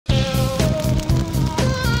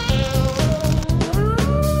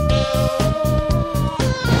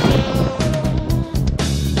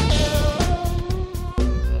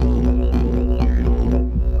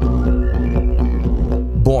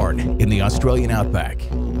Australian outback,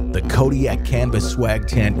 the Kodiak Canvas Swag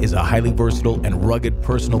Tent is a highly versatile and rugged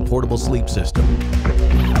personal portable sleep system.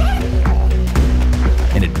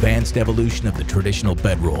 An advanced evolution of the traditional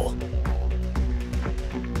bedroll.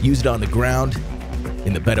 Use it on the ground,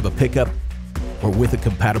 in the bed of a pickup, or with a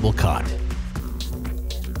compatible cot.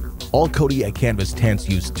 All Kodiak Canvas tents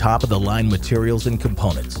use top-of-the-line materials and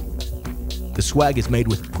components. The Swag is made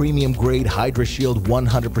with premium-grade HydraShield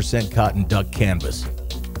 100% cotton duck canvas.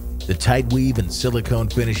 The tight weave and silicone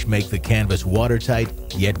finish make the canvas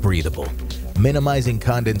watertight yet breathable, minimizing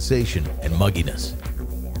condensation and mugginess.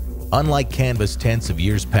 Unlike canvas tents of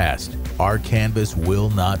years past, our canvas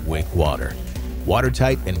will not wick water.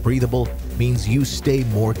 Watertight and breathable means you stay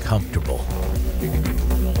more comfortable.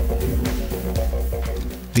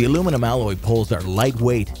 The aluminum alloy poles are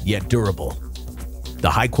lightweight yet durable.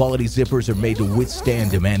 The high-quality zippers are made to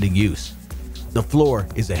withstand demanding use. The floor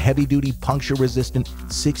is a heavy-duty, puncture-resistant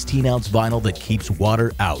 16-ounce vinyl that keeps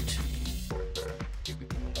water out.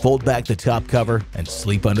 Fold back the top cover and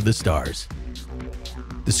sleep under the stars.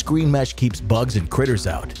 The screen mesh keeps bugs and critters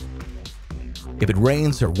out. If it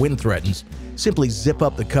rains or wind threatens, simply zip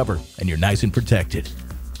up the cover and you're nice and protected.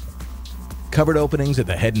 Covered openings at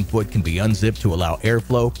the head and foot can be unzipped to allow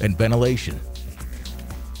airflow and ventilation.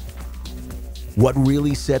 What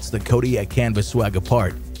really sets the Kodiak Canvas Swag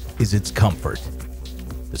apart is its comfort.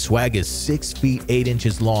 The Swag is 6 feet 8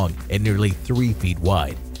 inches long and nearly 3 feet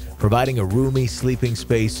wide, providing a roomy sleeping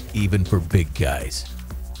space even for big guys.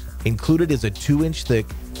 Included is a 2-inch thick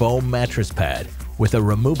foam mattress pad with a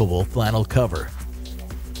removable flannel cover.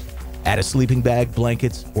 Add a sleeping bag,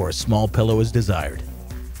 blankets, or a small pillow as desired.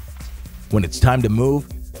 When it's time to move,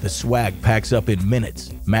 the Swag packs up in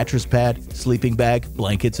minutes, mattress pad, sleeping bag,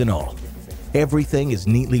 blankets, and all. Everything is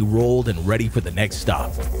neatly rolled and ready for the next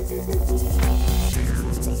stop.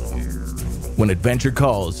 When adventure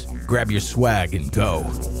calls, grab your Swag and go.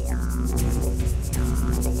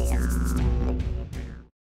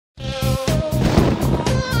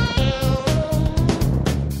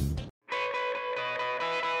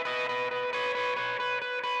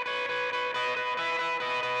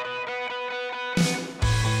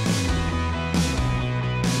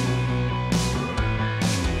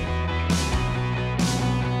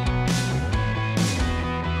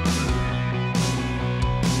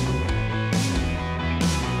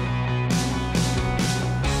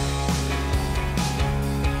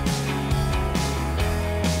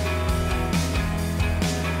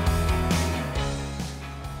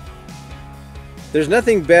 There's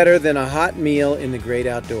nothing better than a hot meal in the great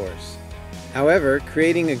outdoors. However,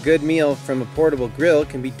 creating a good meal from a portable grill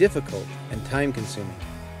can be difficult and time-consuming.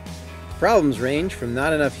 Problems range from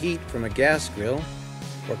not enough heat from a gas grill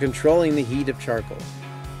or controlling the heat of charcoal.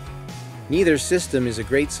 Neither system is a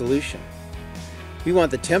great solution. We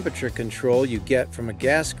want the temperature control you get from a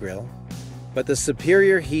gas grill, but the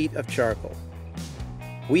superior heat of charcoal.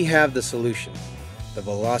 We have the solution, the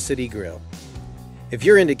Velocity Grill. If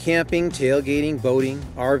you're into camping, tailgating, boating,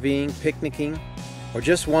 RVing, picnicking, or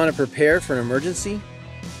just want to prepare for an emergency,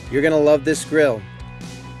 you're going to love this grill.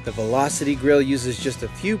 The Velocity Grill uses just a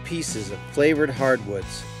few pieces of flavored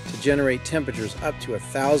hardwoods to generate temperatures up to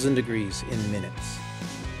 1,000 degrees in minutes.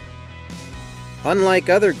 Unlike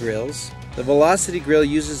other grills, the Velocity Grill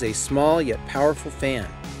uses a small yet powerful fan.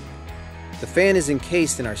 The fan is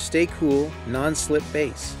encased in our Stay Cool non-slip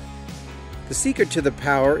base. The secret to the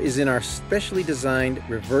power is in our specially designed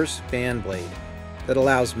reverse fan blade that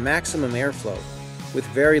allows maximum airflow with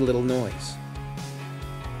very little noise.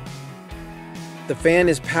 The fan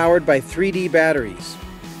is powered by 3D batteries,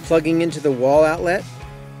 plugging into the wall outlet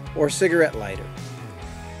or cigarette lighter.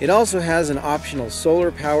 It also has an optional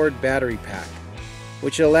solar-powered battery pack,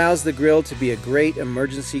 which allows the grill to be a great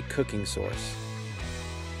emergency cooking source.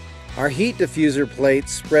 Our heat diffuser plate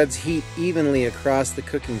spreads heat evenly across the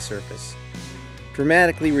cooking surface,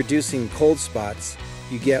 dramatically reducing cold spots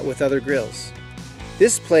you get with other grills.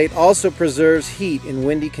 This plate also preserves heat in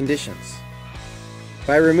windy conditions.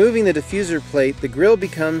 By removing the diffuser plate, the grill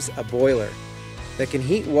becomes a boiler that can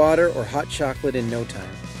heat water or hot chocolate in no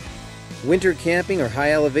time. Winter camping or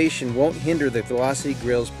high elevation won't hinder the Velocity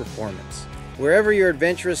Grill's performance. Wherever your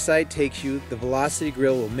adventurous site takes you, the Velocity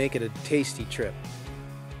Grill will make it a tasty trip.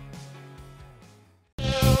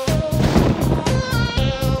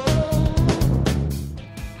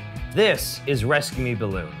 This is Rescue Me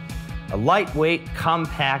Balloon, a lightweight,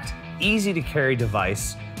 compact, easy-to-carry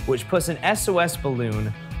device which puts an SOS balloon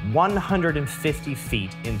 150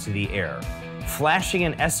 feet into the air, flashing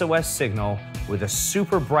an SOS signal with a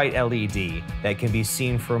super bright LED that can be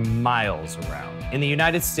seen for miles around. In the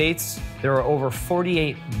United States, there are over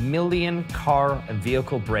 48 million car and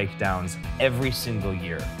vehicle breakdowns every single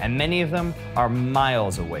year, and many of them are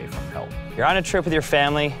miles away from help. You're on a trip with your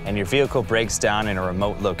family and your vehicle breaks down in a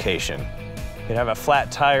remote location. You could have a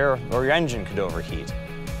flat tire or your engine could overheat.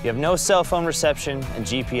 You have no cell phone reception and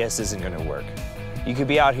GPS isn't going to work. You could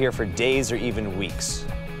be out here for days or even weeks.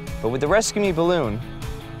 But with the Rescue Me balloon,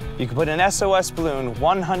 you can put an SOS balloon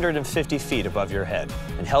 150 feet above your head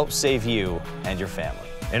and help save you and your family.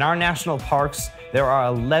 In our national parks, there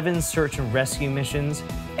are 11 search and rescue missions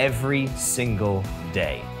every single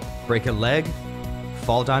day. Break a leg,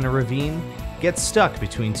 fall down a ravine, get stuck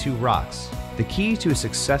between two rocks. The key to a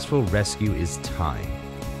successful rescue is time.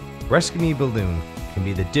 Rescue Me balloon can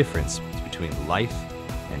be the difference between life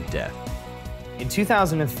and death. In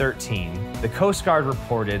 2013, the Coast Guard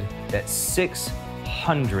reported that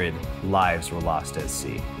 600 lives were lost at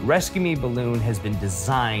sea. Rescue Me balloon has been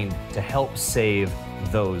designed to help save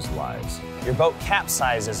those lives. Your boat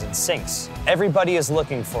capsizes and sinks. Everybody is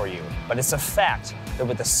looking for you, but it's a fact that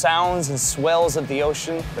with the sounds and swells of the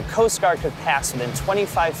ocean, the Coast Guard could pass within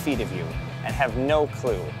 25 feet of you and have no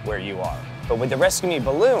clue where you are. But with the Rescue Me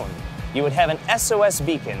balloon, you would have an SOS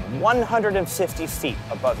beacon 150 feet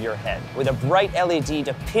above your head with a bright LED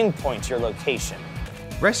to pinpoint your location.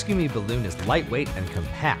 Rescue Me balloon is lightweight and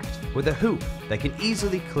compact with a hoop that can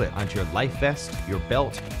easily clip onto your life vest, your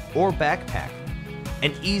belt, or backpack,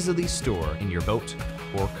 and easily store in your boat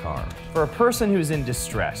or car. For a person who's in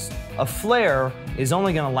distress, a flare is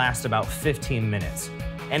only going to last about 15 minutes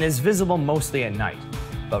and is visible mostly at night.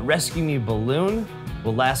 But Rescue Me balloon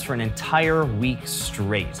will last for an entire week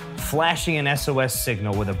straight, flashing an SOS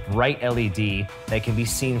signal with a bright LED that can be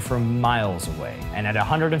seen from miles away. And at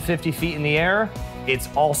 150 feet in the air, it's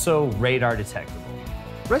also radar detectable.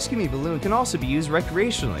 Rescue Me balloon can also be used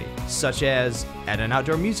recreationally, such as at an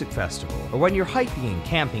outdoor music festival or when you're hiking and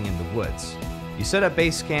camping in the woods. You set up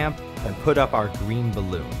base camp and put up our green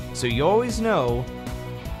balloon, so you always know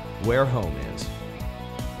where home is.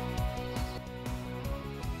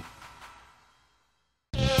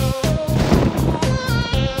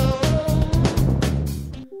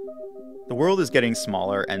 The world is getting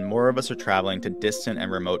smaller and more of us are traveling to distant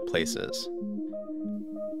and remote places.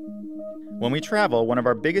 When we travel, one of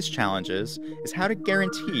our biggest challenges is how to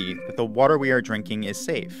guarantee that the water we are drinking is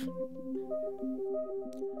safe.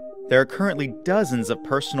 There are currently dozens of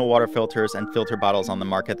personal water filters and filter bottles on the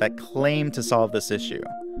market that claim to solve this issue.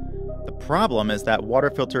 The problem is that water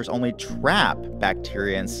filters only trap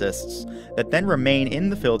bacteria and cysts that then remain in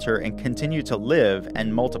the filter and continue to live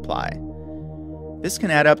and multiply. This can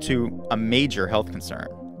add up to a major health concern.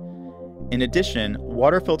 In addition,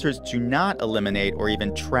 water filters do not eliminate or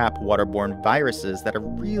even trap waterborne viruses that are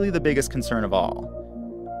really the biggest concern of all.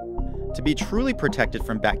 To be truly protected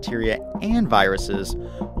from bacteria and viruses,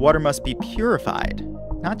 water must be purified,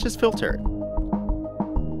 not just filtered.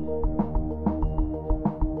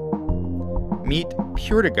 Meet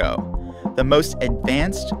Pure2Go, the most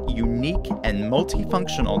advanced, unique, and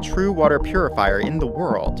multifunctional true water purifier in the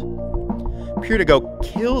world. Pure2Go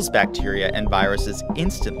kills bacteria and viruses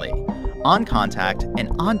instantly, on contact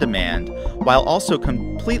and on demand, while also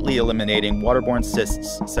completely eliminating waterborne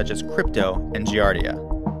cysts such as crypto and giardia.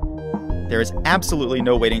 There is absolutely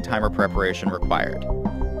no waiting time or preparation required.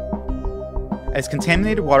 As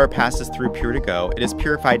contaminated water passes through Pure2Go, it is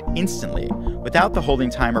purified instantly, without the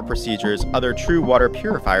holding time or procedures other true water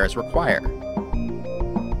purifiers require.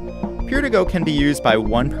 Pure2Go can be used by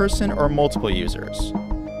one person or multiple users.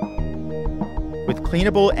 With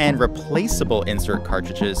cleanable and replaceable insert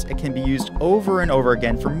cartridges, it can be used over and over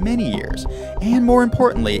again for many years, and more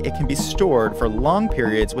importantly, it can be stored for long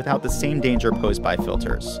periods without the same danger posed by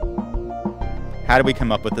filters. How did we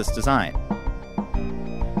come up with this design?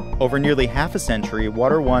 Over nearly half a century,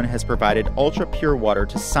 Water One has provided ultra-pure water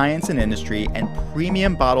to science and industry and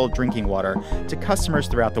premium bottled drinking water to customers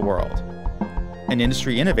throughout the world. An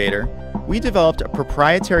industry innovator, we developed a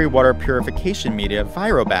proprietary water purification media,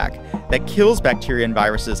 ViroBac, that kills bacteria and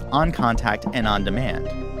viruses on contact and on demand.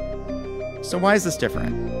 So why is this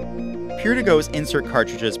different? Pure2Go's insert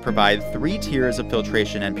cartridges provide 3 tiers of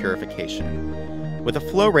filtration and purification. With a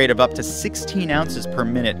flow rate of up to 16 ounces per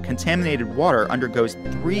minute, contaminated water undergoes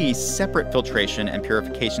 3 separate filtration and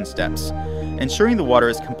purification steps, ensuring the water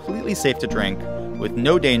is completely safe to drink with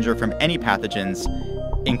no danger from any pathogens,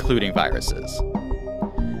 including viruses.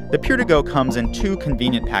 The Pure2Go comes in 2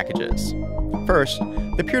 convenient packages. First,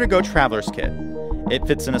 the Pure2Go Traveler's Kit. It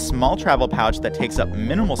fits in a small travel pouch that takes up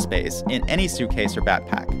minimal space in any suitcase or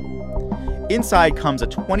backpack. Inside comes a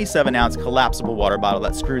 27-ounce collapsible water bottle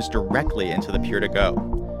that screws directly into the Pure to Go.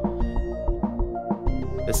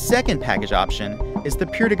 The second package option is the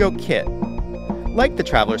Pure to Go kit. Like the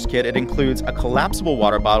Traveler's Kit, it includes a collapsible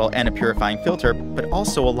water bottle and a purifying filter, but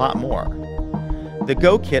also a lot more. The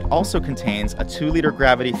Go kit also contains a 2-liter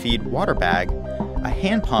gravity feed water bag, a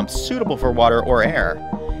hand pump suitable for water or air,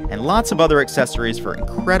 and lots of other accessories for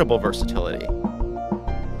incredible versatility.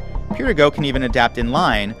 Pure to Go can even adapt in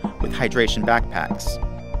line with hydration backpacks.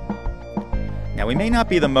 Now, we may not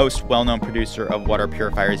be the most well-known producer of water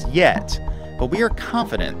purifiers yet, but we are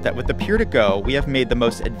confident that with the Pure to Go, we have made the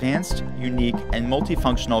most advanced, unique, and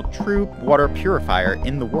multifunctional true water purifier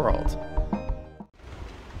in the world.